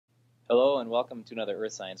Hello and welcome to another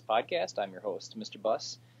Earth Science podcast. I'm your host, Mr.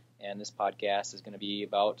 Buss, and this podcast is going to be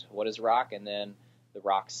about what is rock and then the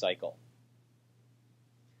rock cycle.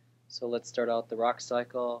 So let's start out the rock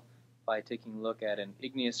cycle by taking a look at an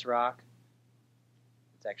igneous rock.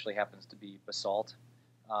 It actually happens to be basalt.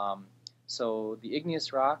 So the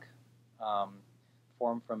igneous rock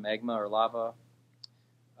formed from magma or lava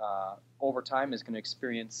over time is going to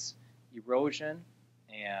experience erosion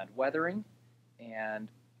and weathering, and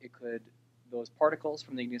those particles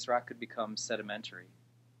from the igneous rock could become sedimentary.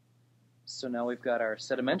 So now we've got our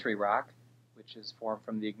sedimentary rock, which is formed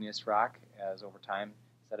from the igneous rock as over time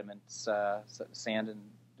sediments, sand and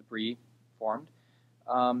debris formed.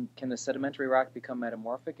 Can the sedimentary rock become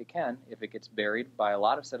metamorphic? It can if it gets buried by a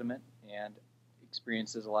lot of sediment and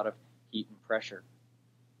experiences a lot of heat and pressure.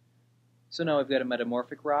 So now we've got a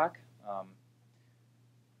metamorphic rock.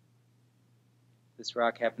 This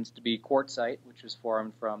rock happens to be quartzite, which was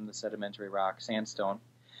formed from the sedimentary rock sandstone.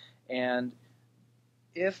 And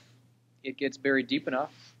if it gets buried deep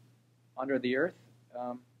enough under the earth,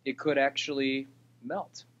 it could actually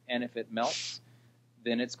melt. And if it melts,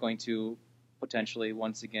 then it's going to potentially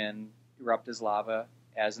once again erupt as lava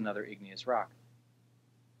as another igneous rock.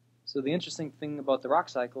 So the interesting thing about the rock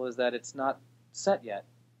cycle is that it's not set yet.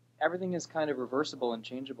 Everything is kind of reversible and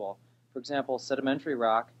changeable. For example, sedimentary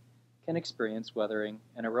rock can experience weathering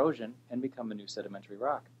and erosion and become a new sedimentary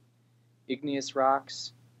rock. Igneous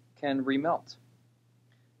rocks can remelt.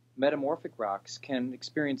 Metamorphic rocks can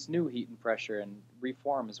experience new heat and pressure and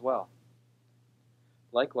reform as well.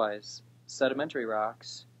 Likewise, sedimentary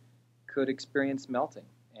rocks could experience melting,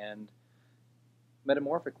 and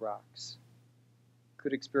metamorphic rocks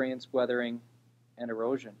could experience weathering and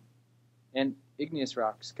erosion. And igneous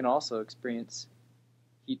rocks can also experience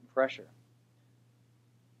heat and pressure.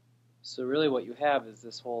 So really what you have is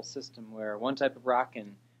this whole system where one type of rock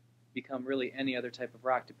can become really any other type of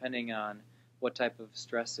rock depending on what type of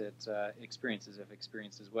stress it experiences. If it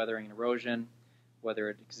experiences weathering and erosion, whether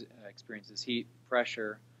it experiences heat,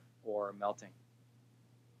 pressure, or melting.